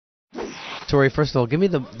Torii, first of all, give me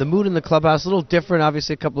the mood in the clubhouse. A little different,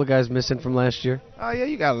 obviously. A couple of guys missing from last year. Yeah,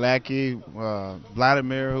 you got Lackey,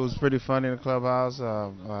 Vladimir, who's pretty funny in the clubhouse.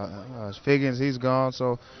 Figgins, he's gone.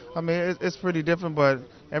 So, I mean, it's pretty different, but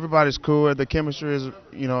everybody's cool. The chemistry is,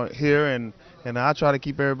 here, and I try to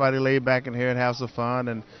keep everybody laid back in here and have some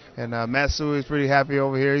fun. And Matsui is pretty happy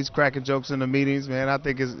over here. He's cracking jokes in the meetings, man. I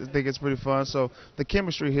think it's pretty fun. So the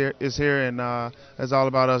chemistry here is here, and it's all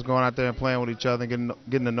about us going out there and playing with each other and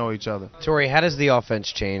getting to know each other. Torii, how does the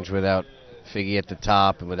offense change without Figgy at the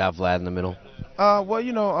top and without Vlad in the middle?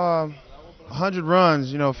 100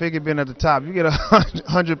 runs, Figgy being at the top. You get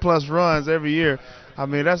 100-plus runs every year. I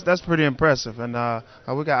mean, that's pretty impressive. And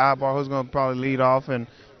we got Ibar, who's going to probably lead off, and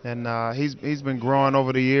he's been growing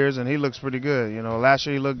over the years, and he looks pretty good. Last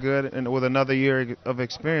year he looked good, and with another year of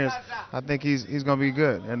experience, I think he's going to be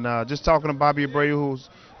good. And just talking to Bobby Abreu,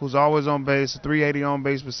 who's always on base, 380 on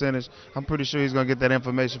base percentage, I'm pretty sure he's going to get that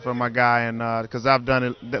information from my guy, and because I've done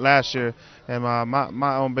it last year, and my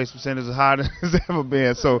on base percentage is higher than it's ever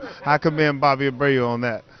been. So I commend Bobby Abreu on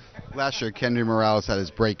that. Last year, Kendry Morales had his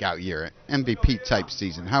breakout year, MVP type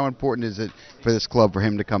season. How important is it for this club for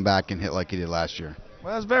him to come back and hit like he did last year?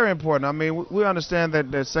 Well, that's very important. I mean, we understand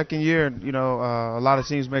that the second year, a lot of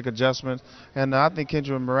teams make adjustments, and I think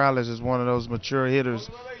Kendry Morales is one of those mature hitters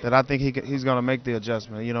that I think he's going to make the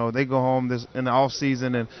adjustment. They go home in the off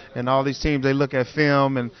season, and all these teams, they look at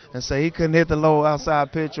film and say he couldn't hit the low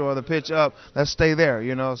outside pitch or the pitch up. Let's stay there,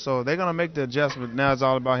 So they're going to make the adjustment. Now it's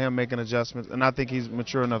all about him making adjustments, and I think he's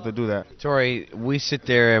mature enough to do that. Torii, we sit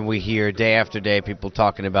there and we hear day after day people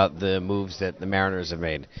talking about the moves that the Mariners have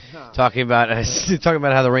made, talking about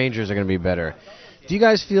how the Rangers are going to be better. Do you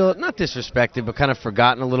guys feel, not disrespected, but kind of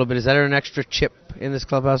forgotten a little bit? Is that an extra chip in this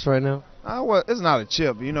clubhouse right now? Well, it's not a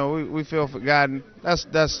chip. We feel forgotten. That's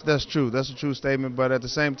true. That's a true statement. But at the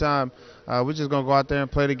same time, we're just going to go out there and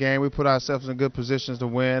play the game. We put ourselves in good positions to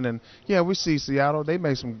win. And, yeah, we see Seattle. They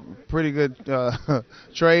make some pretty good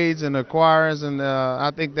trades and acquirers, and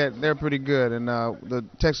I think that they're pretty good. And the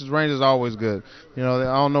Texas Rangers are always good. I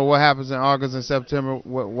don't know what happens in August and September,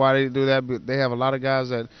 why they do that, but they have a lot of guys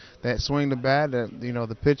that swing the bat,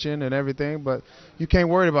 the pitching and everything. But you can't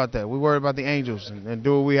worry about that. We worry about the Angels and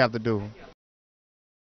do what we have to do.